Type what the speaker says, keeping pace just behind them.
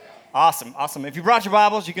Awesome, awesome. If you brought your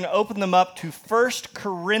Bibles, you can open them up to 1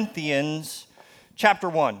 Corinthians chapter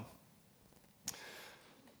 1.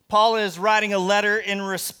 Paul is writing a letter in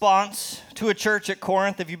response to a church at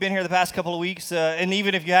Corinth. If you've been here the past couple of weeks, and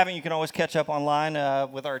even if you haven't, you can always catch up online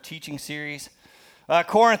with our teaching series.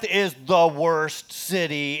 Corinth is the worst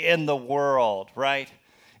city in the world, right?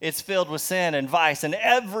 It's filled with sin and vice and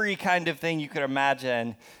every kind of thing you could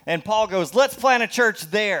imagine. And Paul goes, let's plant a church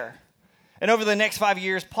there. And over the next 5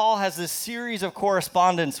 years, Paul has this series of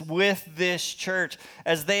correspondence with this church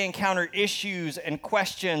as they encounter issues and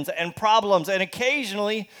questions and problems. And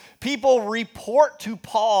occasionally, people report to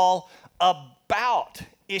Paul about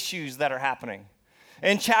issues that are happening.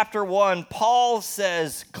 In chapter 1, Paul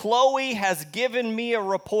says, Chloe has given me a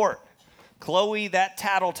report. Chloe, that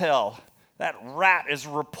tattletale, that rat, is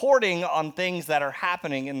reporting on things that are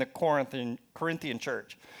happening in the Corinthian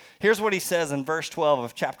church. Here's what he says in verse 12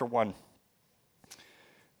 of chapter 1.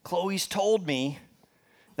 Chloe's told me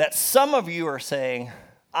that some of you are saying,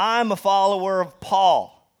 I'm a follower of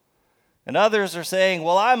Paul. And others are saying,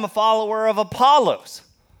 well, I'm a follower of Apollos.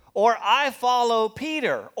 Or I follow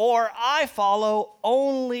Peter. Or I follow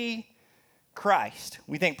only Christ.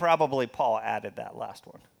 We think probably Paul added that last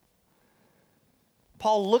one.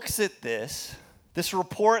 Paul looks at this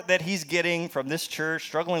report that he's getting from this church,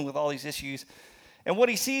 struggling with all these issues, and what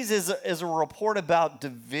he sees is a report about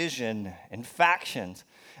division and factions.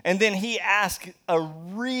 And then he asks a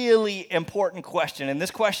really important question. And this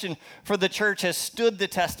question for the church has stood the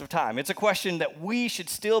test of time. It's a question that we should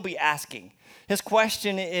still be asking. His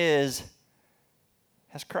question is,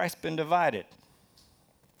 has Christ been divided?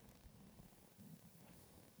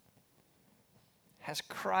 Has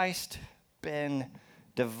Christ been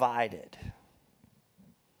divided?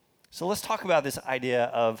 So let's talk about this idea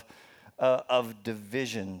of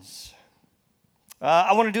divisions.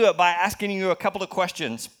 I want to do it by asking you a couple of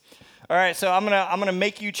questions. All right, so I'm gonna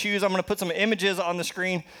make you choose. I'm gonna put some images on the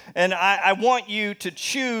screen, and I want you to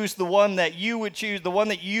choose the one that you would choose, the one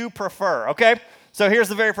that you prefer. Okay? So here's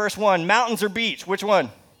the very first one: mountains or beach? Which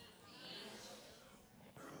one?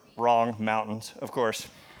 Wrong. Mountains, of course.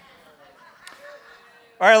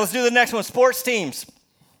 All right, let's do the next one: sports teams.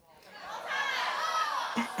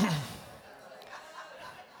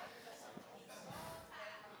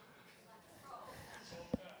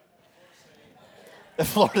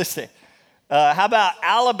 Florida State. How about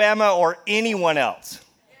Alabama or anyone else?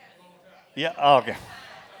 Yeah. Oh, okay.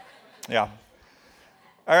 Yeah.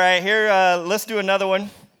 All right. Here, let's do another one.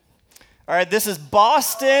 All right. This is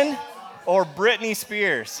Boston or Britney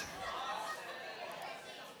Spears.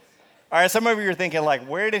 All right. Some of you are thinking, like,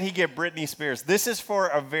 where did he get Britney Spears? This is for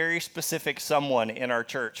a very specific someone in our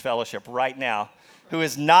church fellowship right now who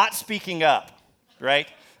is not speaking up. Right?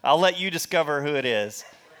 I'll let you discover who it is.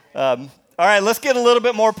 All right, let's get a little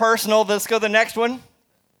bit more personal. Let's go to the next one.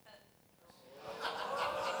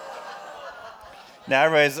 Now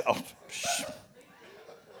everybody's,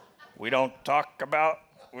 we don't talk.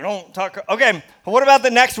 Okay, what about the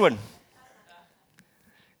next one?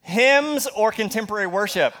 Hymns or contemporary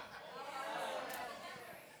worship?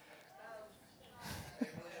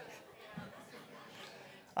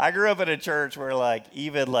 I grew up in a church where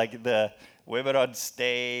even the women on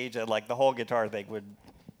stage and the whole guitar thing would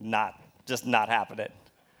not happen it.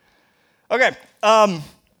 Okay,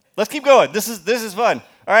 let's keep going. This is fun.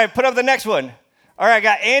 All right, put up the next one. All right, I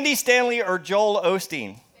got Andy Stanley or Joel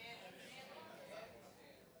Osteen.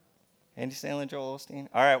 Andy Stanley, Joel Osteen.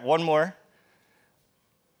 All right, one more.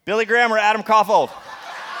 Billy Graham or Adam Caulfield.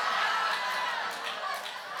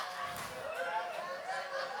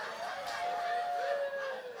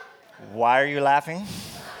 Why are you laughing?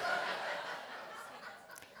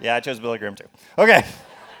 Yeah, I chose Billy Graham too. Okay.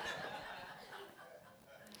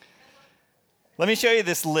 Let me show you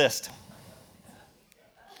this list.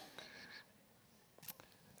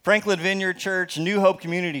 Franklin Vineyard Church, New Hope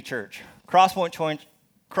Community Church,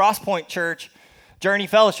 Crosspoint Church, Journey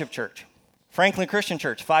Fellowship Church, Franklin Christian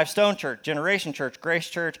Church, Five Stone Church, Generation Church, Grace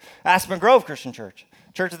Church, Aspen Grove Christian Church,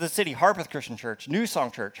 Church of the City, Harpeth Christian Church, New Song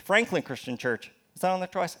Church, Franklin Christian Church. Is that on there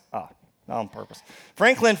twice? Not on purpose.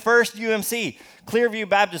 Franklin First UMC, Clearview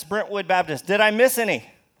Baptist, Brentwood Baptist. Did I miss any?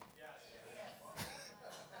 Yes.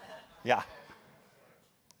 Yeah.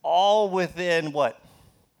 All within,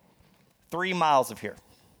 3 miles of here.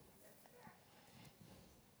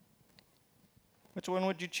 Which one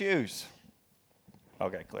would you choose?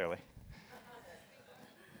 Okay, clearly.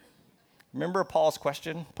 Remember Paul's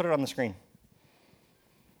question? Put it on the screen.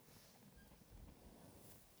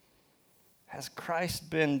 Has Christ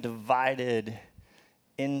been divided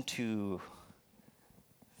into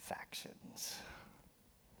factions?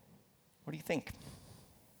 What do you think?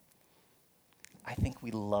 I think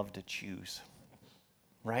we love to choose,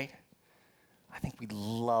 right? I think we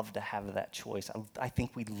love to have that choice. I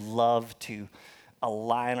think we love to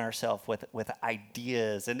align ourselves with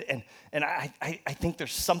ideas. And I think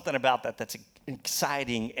there's something about that that's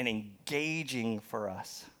exciting and engaging for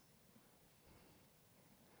us.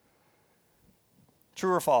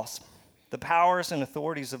 True or false? The powers and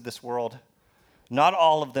authorities of this world, not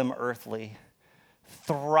all of them earthly,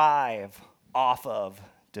 thrive off of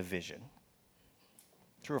division.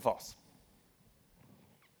 True or false?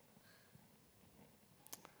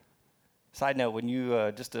 Side note, when you,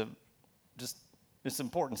 it's an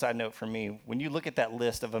important side note for me. When you look at that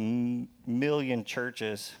list of 1 million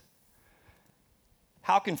churches,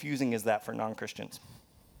 how confusing is that for non-Christians?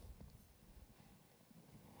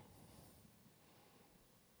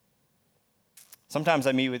 Sometimes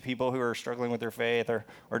I meet with people who are struggling with their faith or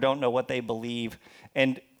don't know what they believe,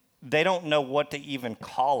 and they don't know what to even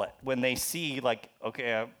call it. When they see, like,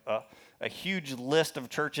 okay, a huge list of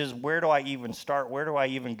churches, where do I even start? Where do I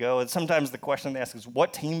even go? And sometimes the question they ask is,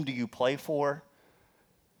 what team do you play for?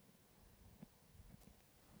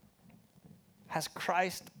 Has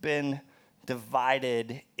Christ been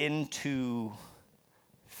divided into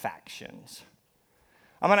factions?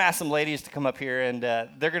 I'm going to ask some ladies to come up here, and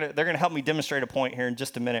they're going to help me demonstrate a point here in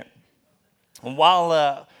just a minute. And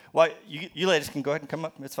while you ladies can go ahead and come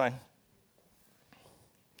up, it's fine.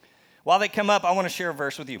 While they come up, I want to share a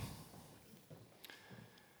verse with you.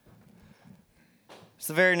 It's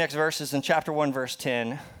the very next verse is in chapter 1, verse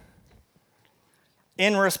 10.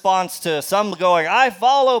 In response to some going, I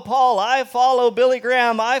follow Paul, I follow Billy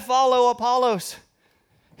Graham, I follow Apollos.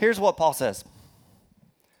 Here's what Paul says.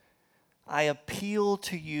 I appeal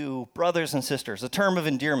to you, brothers and sisters, a term of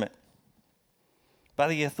endearment, by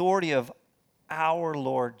the authority of our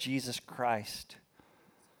Lord Jesus Christ,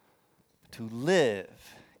 to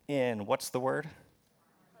live in, what's the word?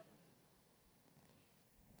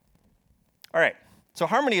 All right, so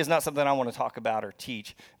harmony is not something I want to talk about or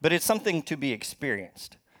teach, but it's something to be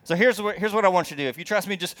experienced. So here's what I want you to do. If you trust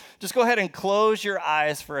me, just go ahead and close your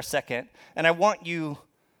eyes for a second, and I want you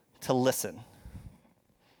to listen.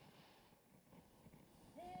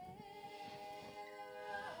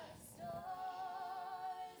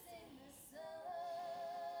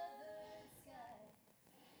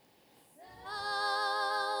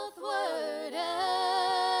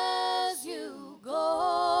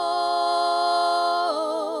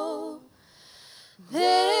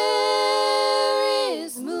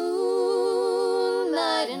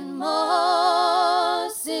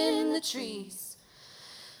 Trees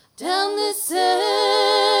down the 7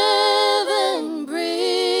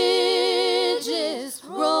 bridges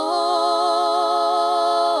road.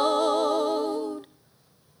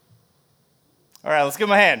 All right, let's give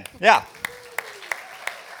them a hand. Yeah.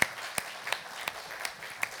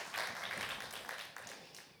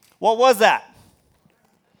 What was that?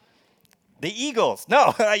 The Eagles.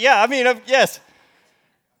 No, yeah, I mean, yes.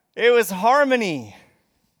 It was harmony.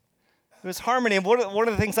 It was harmony. And one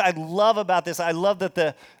of the things I love about this, I love that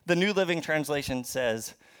the New Living Translation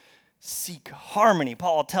says, seek harmony.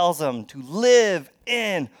 Paul tells them to live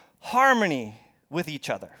in harmony with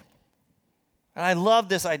each other. And I love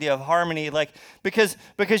this idea of harmony, like because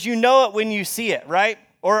you know it when you see it, right?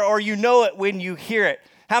 Or you know it when you hear it.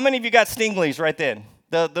 How many of you got stinglies right then?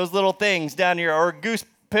 Those little things down here, or goose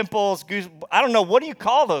pimples, I don't know, what do you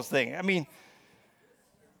call those things? I mean,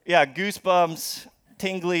 yeah, goosebumps,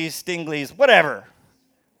 tinglies, stinglies, whatever.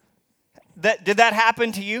 Did that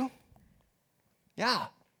happen to you? Yeah.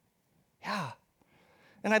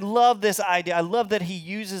 And I love this idea. I love that he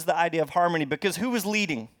uses the idea of harmony, because who was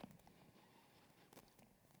leading?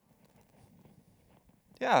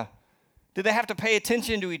 Yeah. Did they have to pay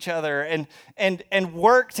attention to each other and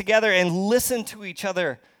work together and listen to each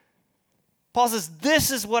other? Paul says, this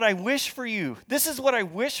is what I wish for you. This is what I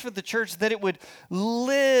wish for the church, that it would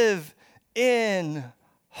live in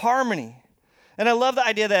harmony. And I love the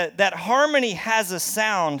idea that harmony has a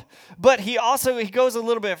sound, but he goes a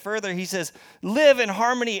little bit further. He says, live in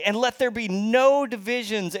harmony and let there be no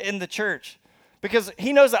divisions in the church. Because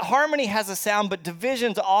he knows that harmony has a sound, but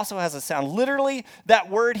divisions also has a sound. Literally, that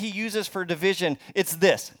word he uses for division, it's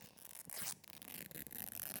this.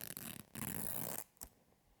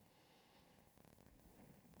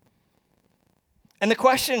 And the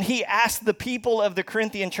question he asked the people of the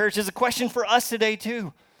Corinthian church is a question for us today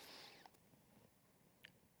too.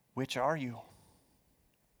 Which are you?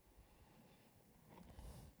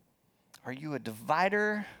 Are you a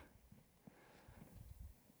divider?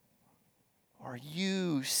 Are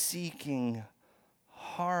you seeking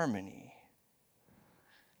harmony?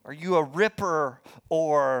 Are you a ripper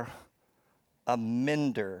or a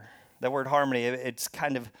mender. That word harmony, it's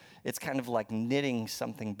kind of like knitting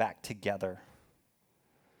something back together.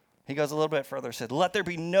 He goes a little bit further, said, let there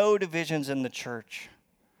be no divisions in the church.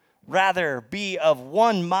 Rather, be of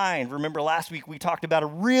one mind. Remember last week we talked about a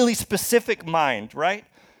really specific mind, right?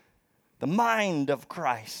 The mind of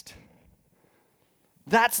Christ.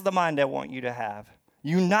 That's the mind I want you to have.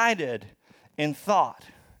 United in thought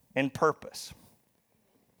and purpose.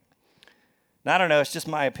 Now, I don't know, it's just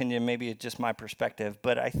my opinion, maybe it's just my perspective,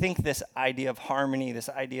 but I think this idea of harmony, this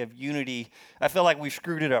idea of unity, I feel like we've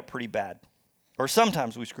screwed it up pretty bad. Or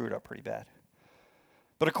sometimes we screw it up pretty bad.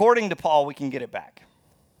 But according to Paul, we can get it back.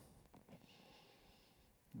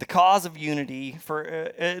 The cause of unity, for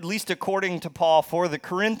at least according to Paul, for the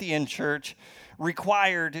Corinthian church,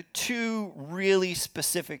 required two really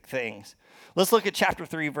specific things. Let's look at chapter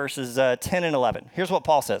 3, verses 10 and 11. Here's what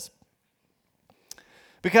Paul says.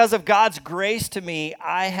 Because of God's grace to me,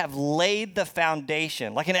 I have laid the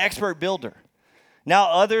foundation, like an expert builder.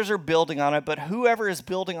 Now others are building on it, but whoever is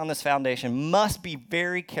building on this foundation must be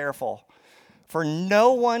very careful, for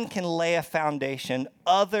no one can lay a foundation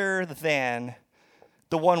other than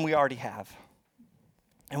the one we already have.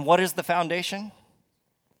 And what is the foundation?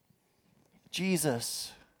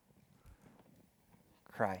 Jesus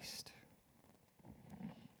Christ.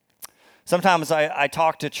 Sometimes I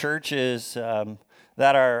talk to churches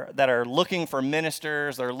that are looking for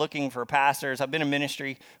ministers, they're looking for pastors. I've been in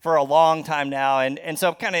ministry for a long time now, and so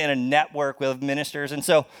I'm kind of in a network with ministers. And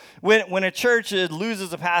so when a church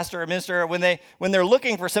loses a pastor or a minister, when they're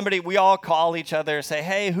looking for somebody, we all call each other, say,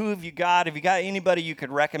 hey, who have you got? Have you got anybody you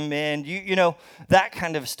could recommend? You know, that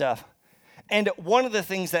kind of stuff. And one of the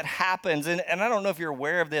things that happens, and I don't know if you're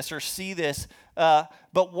aware of this or see this,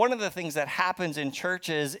 but one of the things that happens in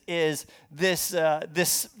churches is this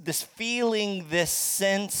feeling, this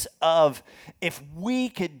sense of, if we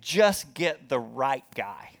could just get the right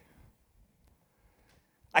guy.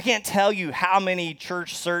 I can't tell you how many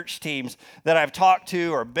church search teams that I've talked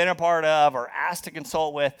to or been a part of or asked to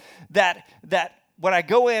consult with that when I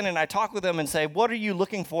go in and I talk with them and say, what are you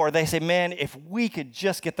looking for? They say, man, if we could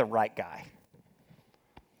just get the right guy.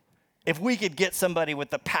 If we could get somebody with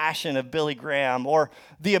the passion of Billy Graham or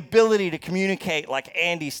the ability to communicate like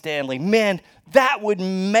Andy Stanley, man, that would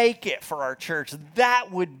make it for our church. That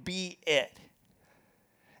would be it.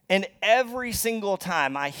 And every single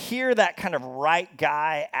time I hear that kind of right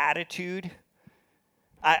guy attitude,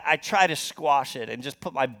 I try to squash it and just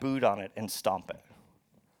put my boot on it and stomp it.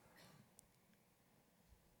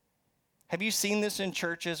 Have you seen this in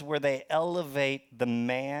churches where they elevate the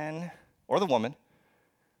man or the woman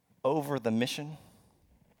over the mission?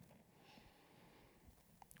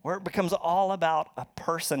 Where it becomes all about a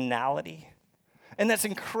personality. And that's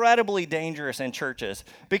incredibly dangerous in churches,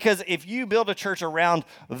 because if you build a church around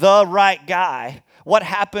the right guy, what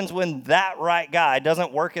happens when that right guy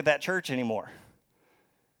doesn't work at that church anymore?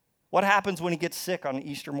 What happens when he gets sick on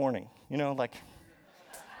Easter morning? You know, like,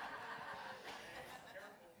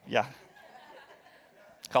 yeah.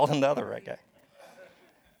 Call him the other right guy.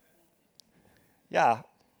 Yeah.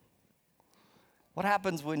 What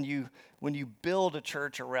happens when you build a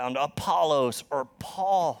church around Apollos or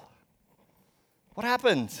Paul? What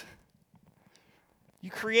happens? You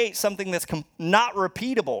create something that's not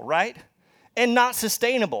repeatable, right? And not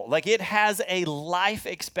sustainable. Like, it has a life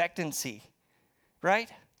expectancy, right?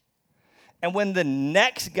 And when the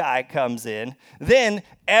next guy comes in, then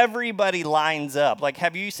everybody lines up. Like,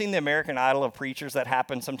 have you seen the American Idol of preachers that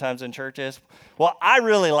happen sometimes in churches? Well, I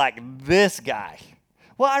really like this guy.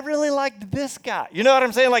 Well, I really liked this guy. You know what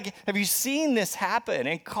I'm saying? Like, have you seen this happen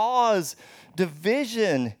and cause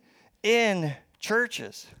division in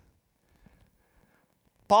churches?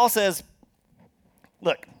 Paul says,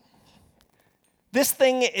 look, this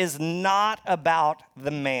thing is not about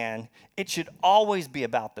the man. It should always be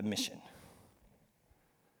about the mission.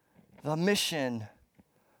 The mission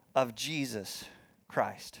of Jesus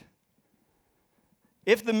Christ.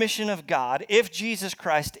 If the mission of God, if Jesus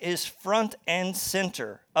Christ is front and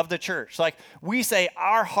center of the church, like we say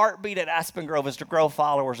our heartbeat at Aspen Grove is to grow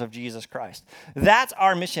followers of Jesus Christ. That's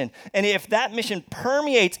our mission. And if that mission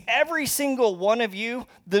permeates every single one of you,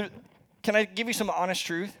 can I give you some honest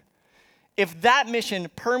truth? If that mission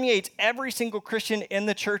permeates every single Christian in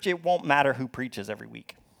the church, it won't matter who preaches every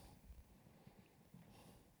week.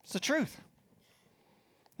 It's the truth.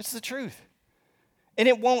 It's the truth. And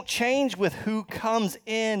it won't change with who comes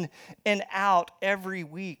in and out every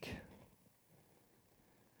week.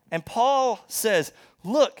 And Paul says,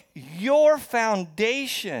 look, your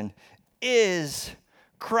foundation is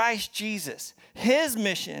Christ Jesus, his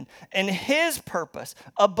mission and his purpose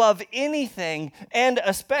above anything and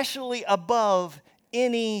especially above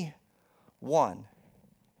anyone.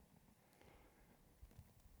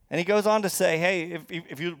 And he goes on to say, hey,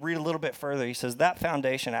 if you read a little bit further, he says that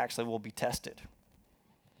foundation actually will be tested.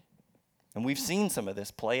 And we've seen some of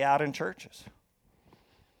this play out in churches.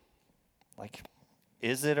 Like,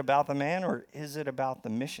 is it about the man or is it about the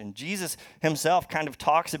mission? Jesus himself kind of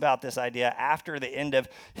talks about this idea after the end of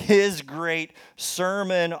his great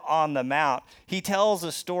Sermon on the Mount. He tells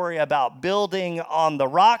a story about building on the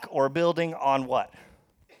rock or building on what?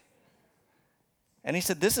 And he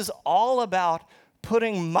said, this is all about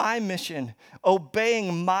putting my mission,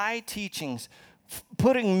 obeying my teachings,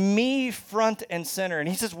 putting me front and center. And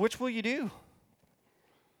he says, which will you do?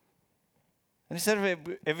 And he said,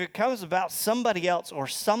 if it comes about somebody else or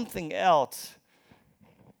something else,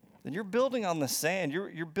 then you're building on the sand.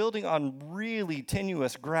 You're building on really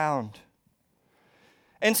tenuous ground.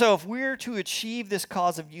 And so if we're to achieve this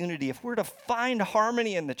cause of unity, if we're to find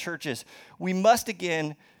harmony in the churches, we must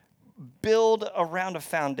again build around a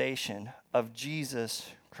foundation of Jesus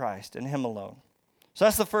Christ and him alone. So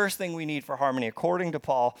that's the first thing we need for harmony, according to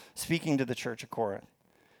Paul, speaking to the church of Corinth.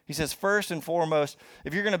 He says, first and foremost,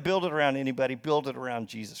 if you're going to build it around anybody, build it around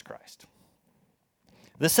Jesus Christ.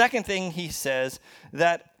 The second thing he says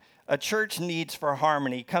that a church needs for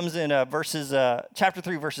harmony comes in chapter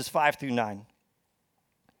 3, verses 5 through 9.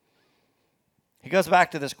 He goes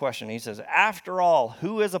back to this question. He says, after all,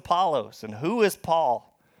 who is Apollos and who is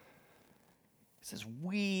Paul? He says,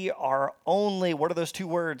 we are only, what are those two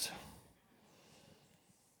words?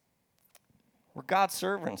 We're God's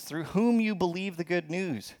servants through whom you believe the good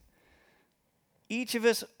news. Each of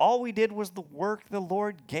us, all we did was the work the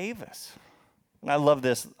Lord gave us. And I love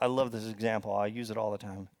this example. I use it all the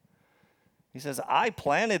time. He says, I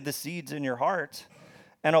planted the seeds in your hearts,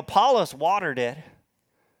 and Apollos watered it,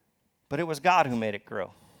 but it was God who made it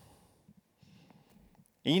grow.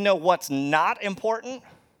 And you know what's not important?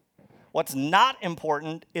 What's not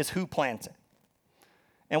important is who plants it.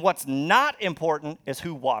 And what's not important is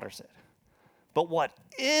who waters it. But what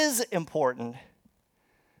is important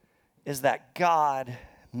is that God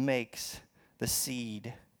makes the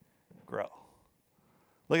seed grow.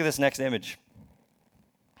 Look at this next image.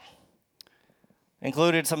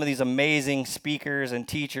 Included some of these amazing speakers and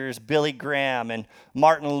teachers, Billy Graham and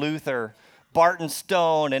Martin Luther, Barton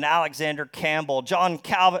Stone and Alexander Campbell, John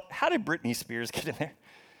Calvin. How did Britney Spears get in there?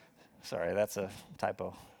 Sorry, that's a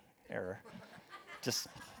typo error. Just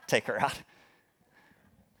take her out.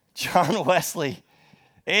 John Wesley,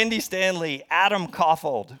 Andy Stanley, Adam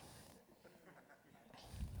Koffold.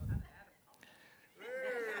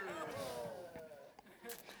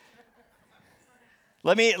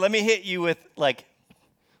 Let me hit you with like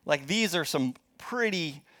these are some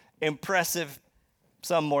pretty impressive,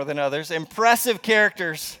 some more than others, impressive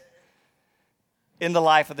characters in the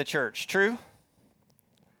life of the church. True?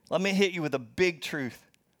 Let me hit you with a big truth.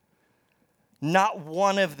 Not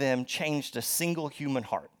one of them changed a single human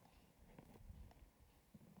heart.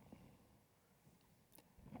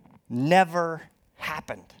 Never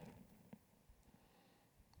happened.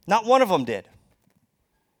 Not one of them did.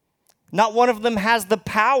 Not one of them has the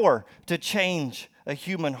power to change a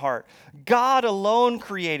human heart. God alone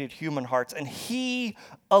created human hearts, and he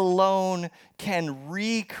alone can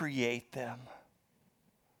recreate them.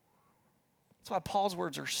 That's why Paul's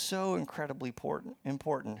words are so incredibly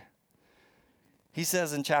important. He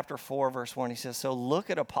says in chapter 4, verse 1, he says, so look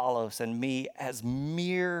at Apollos and me as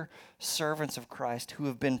mere servants of Christ who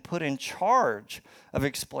have been put in charge of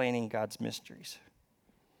explaining God's mysteries.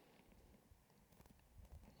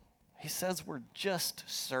 He says we're just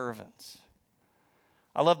servants.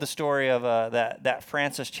 I love the story of that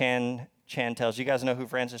Francis Chan tells. You guys know who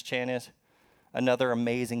Francis Chan is? Another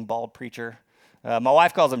amazing bald preacher. My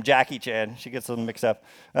wife calls him Jackie Chan. She gets them mixed up.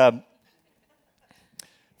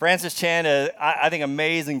 Francis Chan, I think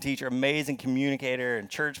amazing teacher, amazing communicator and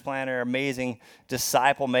church planner, amazing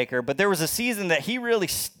disciple maker. But there was a season that he really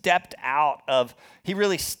stepped out of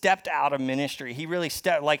ministry. He really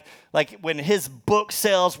stepped, like when his book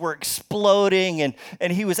sales were exploding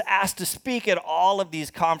and he was asked to speak at all of these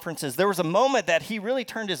conferences. There was a moment that he really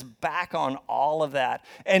turned his back on all of that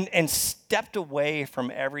and stepped away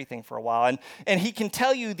from everything for a while. And he can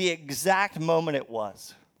tell you the exact moment it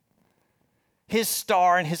was. His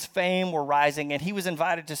star and his fame were rising, and he was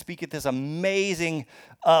invited to speak at this amazing,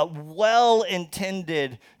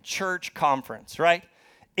 well-intended church conference, right?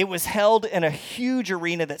 it was held in a huge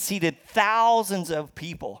arena that seated thousands of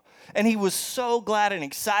people. And he was so glad and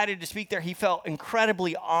excited to speak there. He felt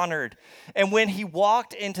incredibly honored. And when he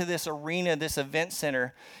walked into this arena, this event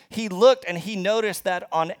center, he looked and he noticed that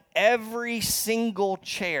on every single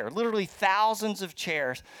chair, literally thousands of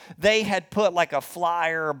chairs, they had put like a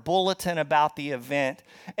flyer or bulletin about the event.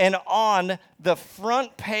 And on the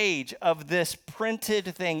front page of this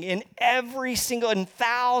printed thing, in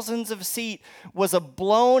thousands of seats, was a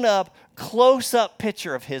blown up, close up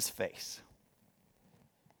picture of his face.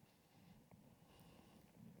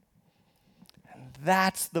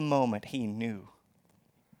 That's the moment he knew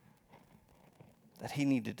that he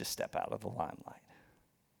needed to step out of the limelight.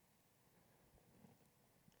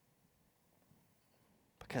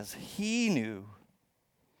 Because he knew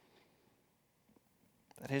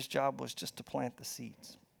that his job was just to plant the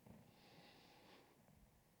seeds.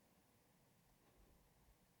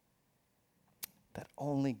 That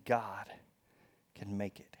only God can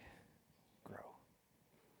make it grow.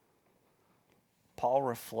 Paul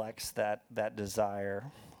reflects that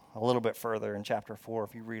desire a little bit further in chapter 4.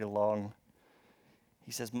 If you read along,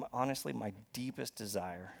 he says, honestly, my deepest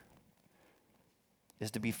desire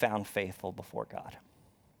is to be found faithful before God.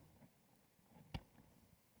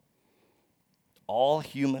 All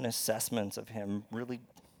human assessments of him really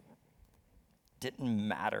didn't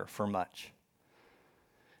matter for much.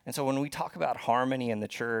 And so when we talk about harmony in the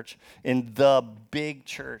church, in the big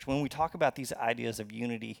church, when we talk about these ideas of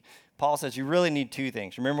unity, Paul says you really need two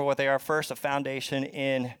things. Remember what they are. First, a foundation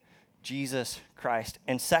in Jesus Christ.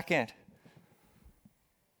 And second,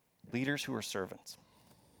 leaders who are servants.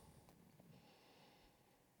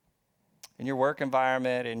 In your work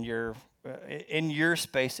environment, in your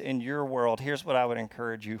space, in your world, here's what I would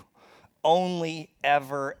encourage you. Only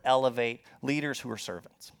ever elevate leaders who are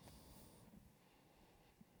servants.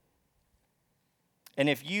 And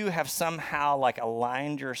if you have somehow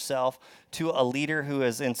aligned yourself to a leader who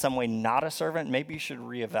is in some way not a servant, maybe you should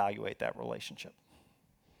reevaluate that relationship.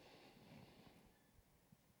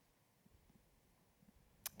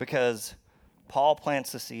 Because Paul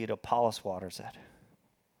plants the seed, Apollos waters it.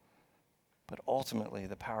 But ultimately,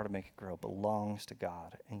 the power to make it grow belongs to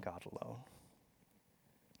God and God alone.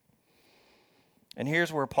 And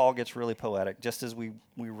here's where Paul gets really poetic, just as we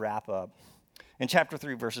wrap up. In chapter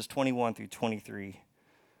 3, verses 21 through 23,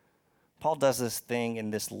 Paul does this thing in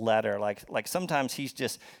this letter. Like sometimes he's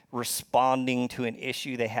just responding to an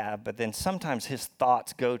issue they have, but then sometimes his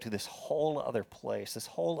thoughts go to this whole other place, this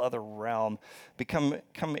whole other realm, become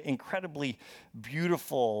incredibly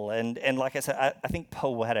beautiful and like I said, I think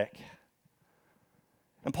poetic.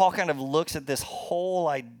 And Paul kind of looks at this whole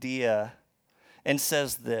idea and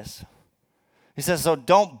says this. He says, so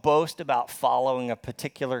don't boast about following a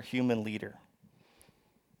particular human leader.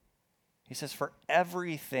 He says, for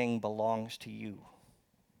everything belongs to you.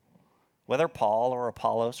 Whether Paul or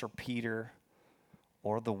Apollos or Peter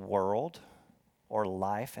or the world or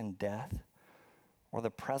life and death or the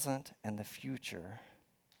present and the future,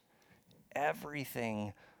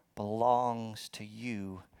 everything belongs to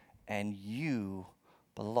you and you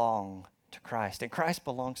belong to Christ. And Christ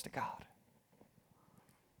belongs to God.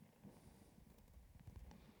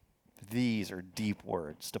 These are deep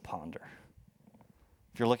words to ponder.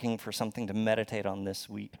 If you're looking for something to meditate on this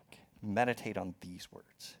week, meditate on these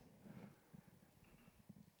words.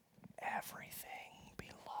 Everything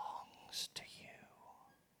belongs to you.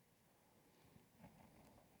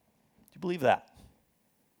 Do you believe that?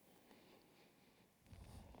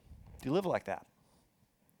 Do you live like that?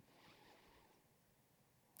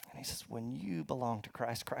 And he says, when you belong to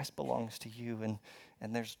Christ, Christ belongs to you,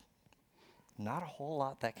 and there's not a whole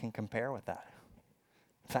lot that can compare with that.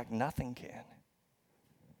 In fact, nothing can.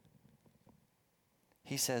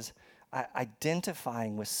 He says,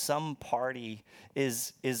 identifying with some party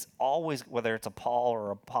is always, whether it's a Paul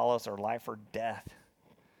or Apollos or life or death.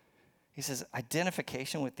 He says,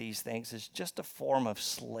 identification with these things is just a form of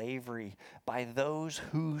slavery by those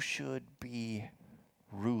who should be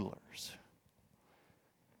rulers.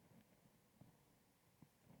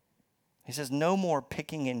 He says, no more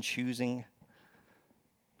picking and choosing.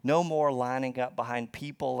 No more lining up behind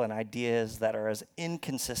people and ideas that are as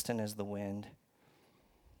inconsistent as the wind.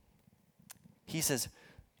 He says,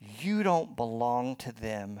 you don't belong to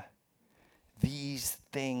them. These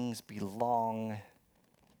things belong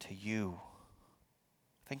to you.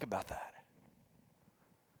 Think about that.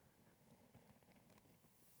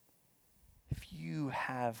 If you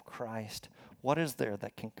have Christ, what is there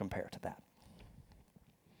that can compare to that?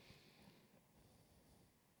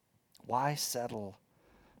 Why settle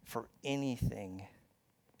for anything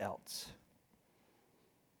else?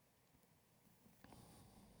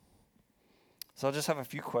 So I'll just have a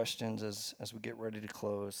few questions as we get ready to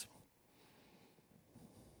close.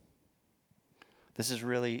 This is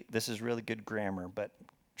really good grammar, but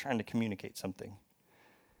trying to communicate something.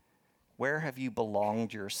 Where have you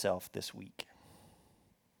belonged yourself this week?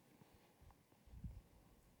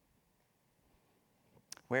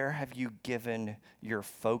 Where have you given your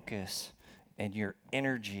focus and your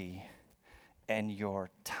energy and your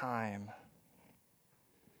time?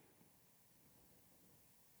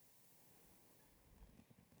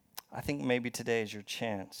 I think maybe today is your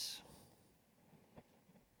chance.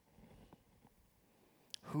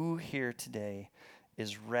 Who here today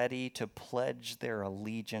is ready to pledge their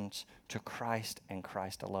allegiance to Christ and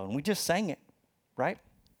Christ alone? We just sang it, right?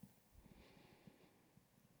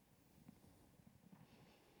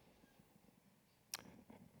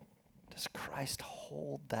 Does Christ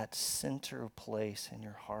hold that center place in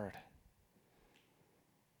your heart?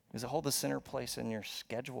 Does it hold the center place in your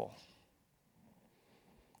schedule?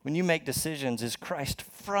 When you make decisions, is Christ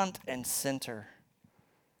front and center?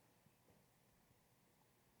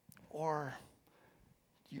 Or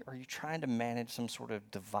are you trying to manage some sort of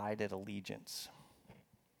divided allegiance?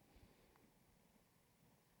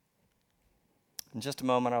 In just a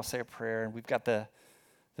moment, I'll say a prayer, and we've got the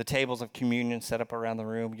tables of communion set up around the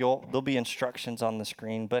room. There'll be instructions on the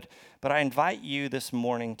screen, but I invite you this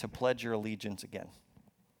morning to pledge your allegiance again.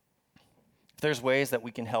 If there's ways that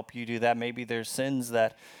we can help you do that, maybe there's sins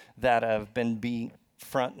that have been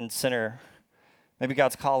front and center. Maybe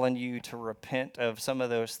God's calling you to repent of some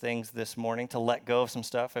of those things this morning, to let go of some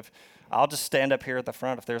stuff. If I'll just stand up here at the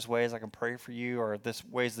front, if there's ways I can pray for you or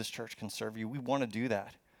ways this church can serve you, we want to do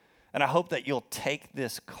that. And I hope that you'll take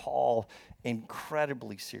this call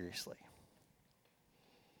incredibly seriously.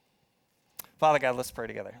 Father God, let's pray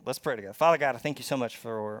together. Father God, I thank you so much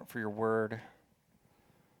for your word.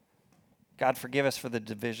 God, forgive us for the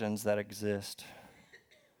divisions that exist.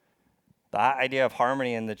 The idea of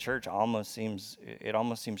harmony in the church almost seems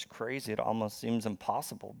crazy. It almost seems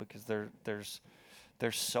impossible because there's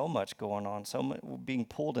so much going on, so much being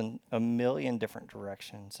pulled in a million different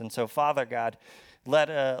directions. And so, Father God, let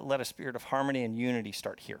a spirit of harmony and unity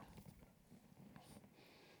start here.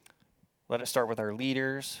 Let it start with our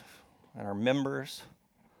leaders and our members.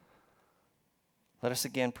 Let us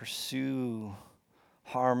again pursue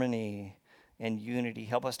harmony and unity.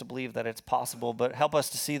 Help us to believe that it's possible, but help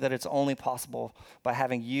us to see that it's only possible by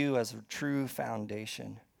having you as a true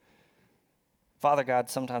foundation. Father God,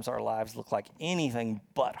 sometimes our lives look like anything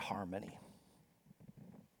but harmony.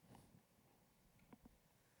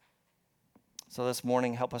 So this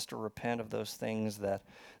morning, help us to repent of those things that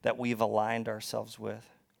we've aligned ourselves with.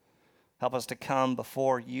 Help us to come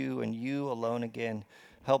before you and you alone again.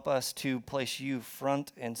 Help us to place you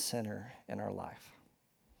front and center in our life.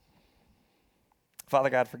 Father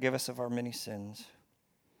God, forgive us of our many sins.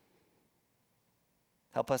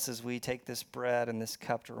 Help us as we take this bread and this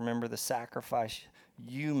cup to remember the sacrifice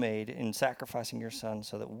you made in sacrificing your Son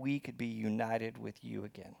so that we could be united with you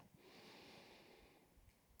again.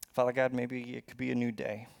 Father God, maybe it could be a new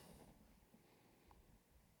day.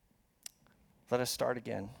 Let us start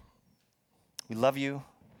again. We love you,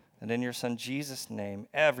 and in your Son Jesus' name,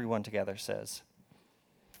 everyone together says,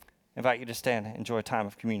 I invite you to stand and enjoy a time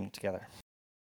of communion together.